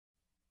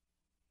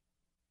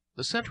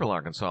The Central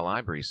Arkansas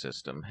Library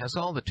System has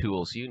all the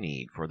tools you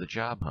need for the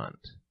job hunt.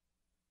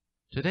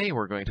 Today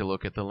we're going to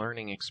look at the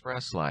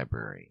LearningExpress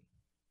library.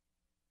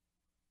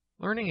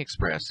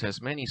 LearningExpress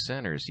has many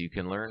centers you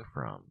can learn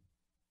from.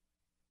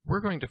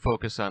 We're going to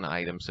focus on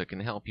items that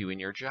can help you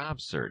in your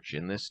job search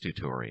in this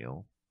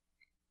tutorial.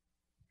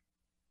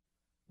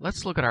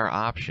 Let's look at our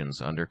options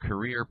under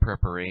Career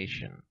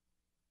Preparation.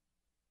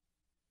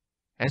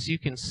 As you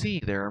can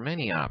see, there are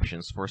many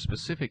options for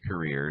specific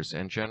careers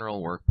and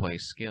general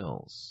workplace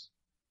skills.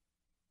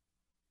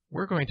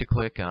 We're going to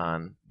click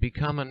on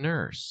Become a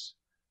Nurse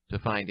to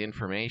find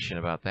information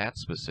about that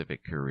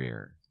specific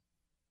career.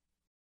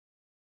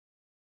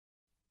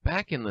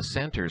 Back in the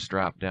Centers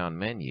drop-down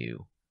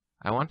menu,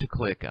 I want to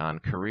click on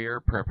Career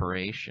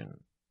Preparation.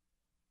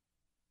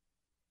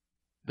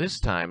 This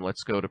time,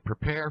 let's go to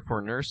Prepare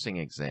for Nursing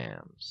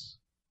Exams.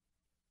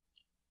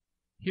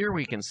 Here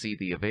we can see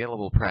the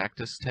available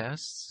practice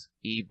tests,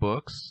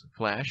 e-books,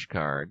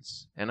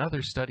 flashcards, and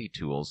other study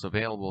tools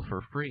available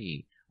for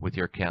free with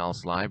your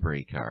CALS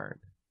library card.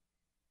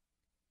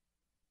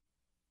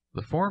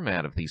 The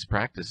format of these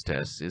practice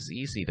tests is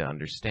easy to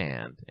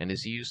understand and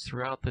is used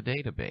throughout the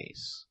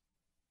database.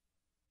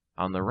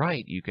 On the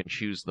right, you can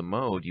choose the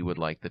mode you would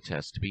like the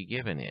test to be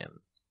given in.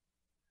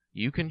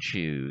 You can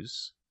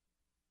choose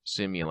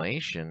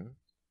Simulation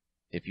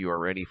if you are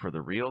ready for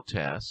the real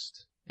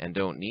test and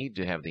don't need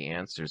to have the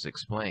answers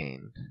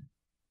explained.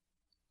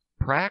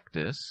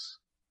 Practice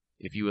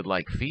if you would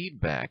like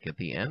feedback at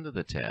the end of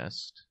the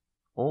test,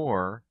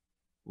 or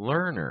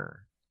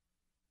Learner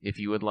if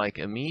you would like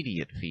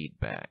immediate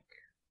feedback.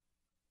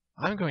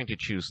 I'm going to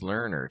choose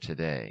Learner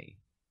today.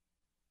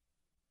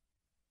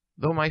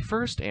 Though my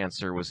first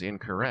answer was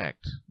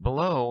incorrect,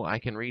 below I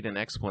can read an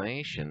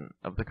explanation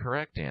of the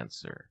correct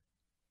answer.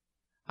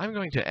 I'm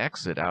going to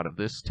exit out of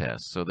this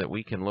test so that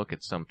we can look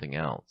at something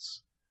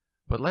else.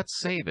 But let's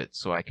save it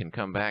so I can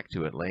come back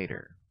to it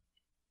later.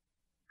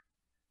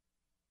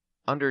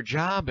 Under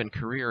Job and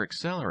Career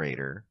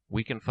Accelerator,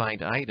 we can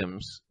find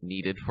items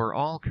needed for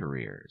all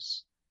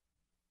careers,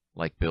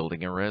 like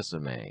building a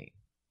resume.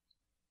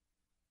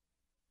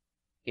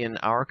 In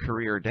our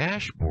career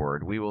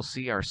dashboard, we will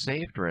see our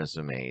saved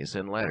resumes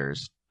and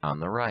letters on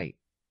the right.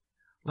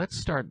 Let's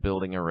start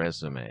building a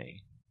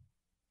resume.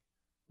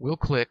 We'll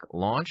click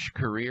Launch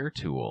Career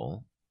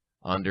Tool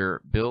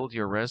under Build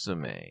Your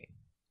Resume.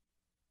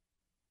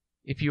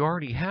 If you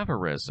already have a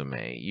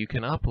resume, you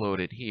can upload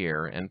it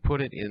here and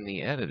put it in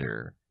the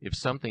editor if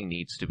something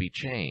needs to be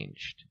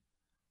changed.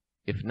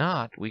 If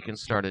not, we can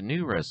start a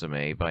new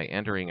resume by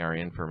entering our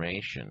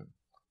information.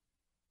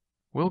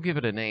 We'll give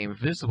it a name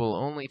visible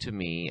only to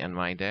me and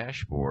my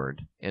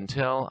dashboard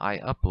until I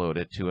upload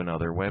it to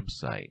another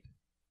website.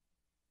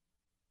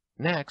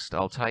 Next,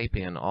 I'll type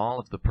in all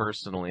of the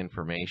personal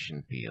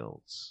information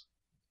fields.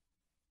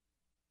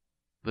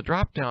 The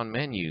drop-down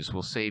menus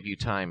will save you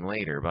time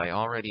later by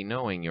already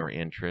knowing your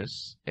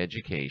interests,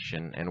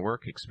 education, and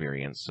work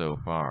experience so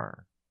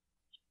far.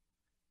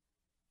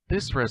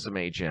 This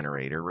resume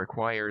generator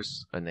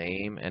requires a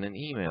name and an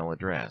email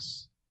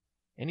address.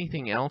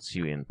 Anything else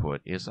you input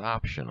is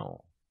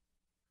optional.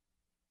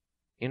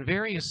 In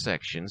various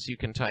sections, you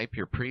can type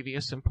your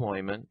previous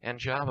employment and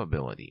job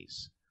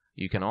abilities.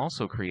 You can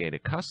also create a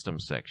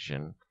custom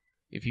section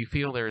if you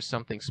feel there is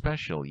something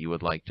special you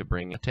would like to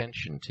bring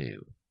attention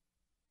to.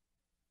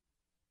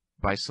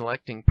 By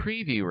selecting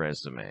Preview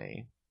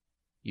Resume,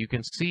 you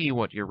can see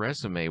what your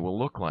resume will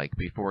look like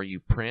before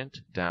you print,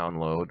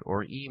 download,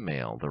 or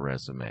email the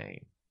resume.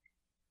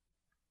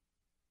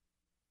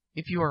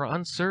 If you are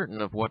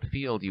uncertain of what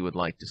field you would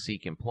like to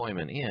seek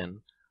employment in,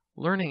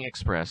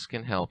 LearningExpress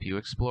can help you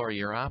explore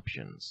your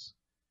options.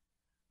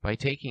 By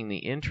taking the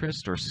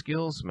Interest or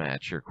Skills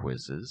Matcher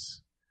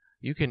quizzes,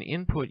 you can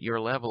input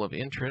your level of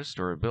interest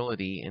or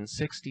ability in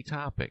 60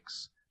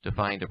 topics to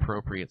find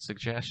appropriate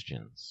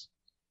suggestions.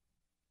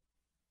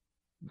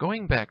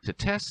 Going back to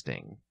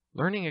testing,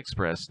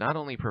 LearningExpress not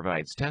only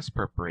provides test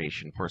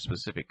preparation for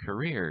specific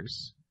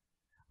careers,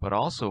 but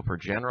also for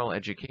general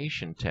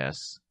education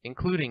tests,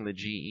 including the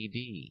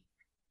GED.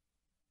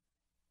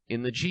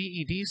 In the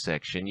GED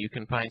section, you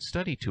can find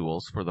study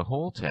tools for the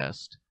whole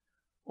test,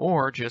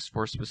 or just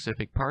for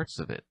specific parts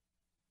of it.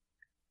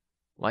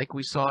 Like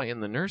we saw in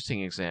the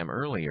nursing exam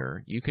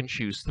earlier, you can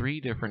choose 3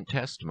 different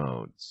test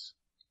modes.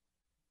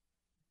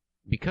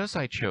 Because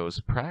I chose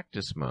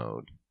Practice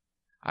Mode,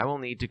 I will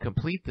need to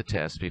complete the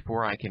test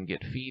before I can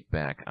get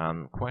feedback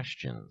on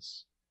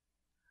questions.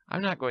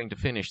 I'm not going to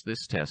finish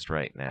this test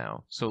right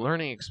now, so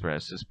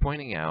LearningExpress is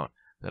pointing out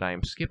that I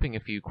am skipping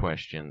a few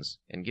questions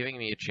and giving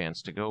me a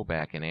chance to go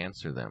back and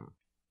answer them.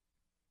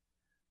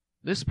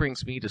 This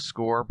brings me to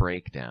Score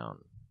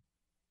Breakdown.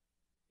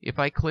 If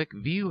I click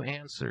View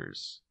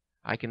Answers,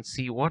 I can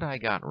see what I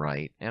got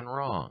right and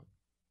wrong.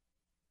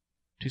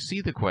 To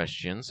see the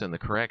questions and the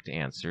correct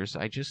answers,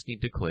 I just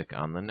need to click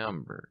on the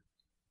number.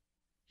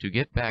 To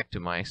get back to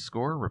my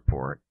score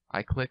report,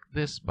 I click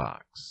this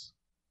box.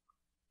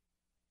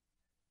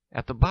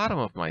 At the bottom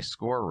of my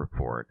score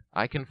report,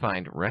 I can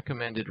find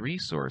recommended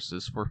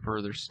resources for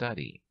further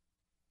study.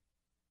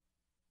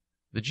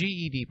 The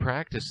GED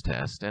practice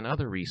test and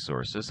other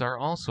resources are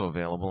also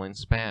available in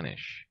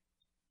Spanish.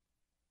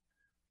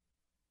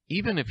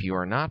 Even if you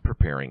are not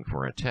preparing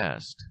for a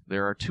test,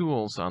 there are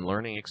tools on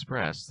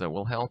LearningExpress that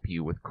will help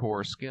you with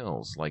core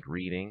skills like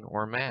reading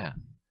or math.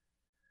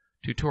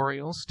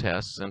 Tutorials,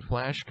 tests, and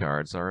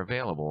flashcards are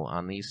available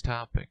on these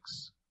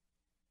topics.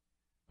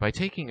 By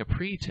taking a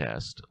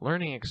pre-test,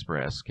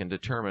 LearningExpress can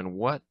determine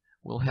what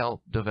will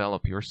help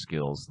develop your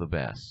skills the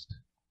best.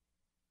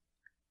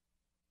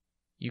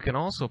 You can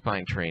also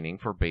find training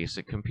for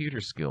basic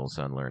computer skills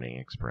on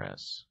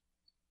LearningExpress.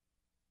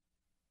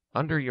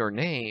 Under your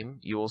name,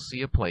 you will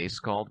see a place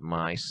called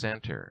My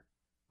Center.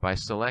 By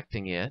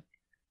selecting it,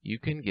 you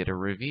can get a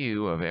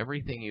review of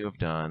everything you have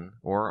done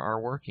or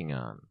are working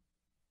on.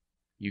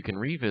 You can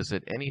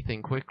revisit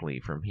anything quickly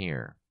from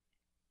here.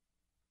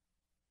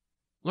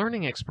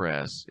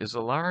 LearningExpress is a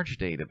large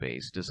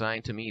database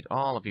designed to meet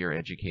all of your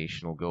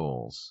educational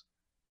goals.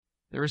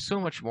 There is so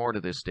much more to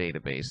this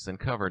database than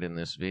covered in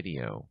this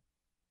video.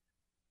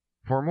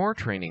 For more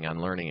training on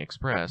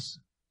LearningExpress,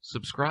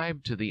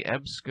 subscribe to the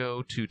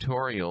EBSCO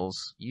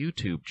Tutorials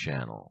YouTube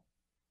channel.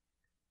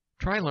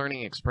 Try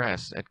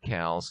LearningExpress at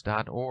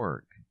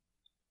cals.org.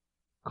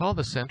 Call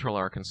the Central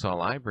Arkansas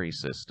Library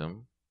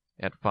System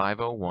at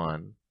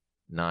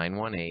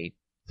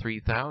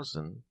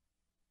 501-918-3000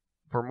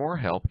 for more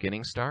help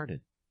getting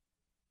started.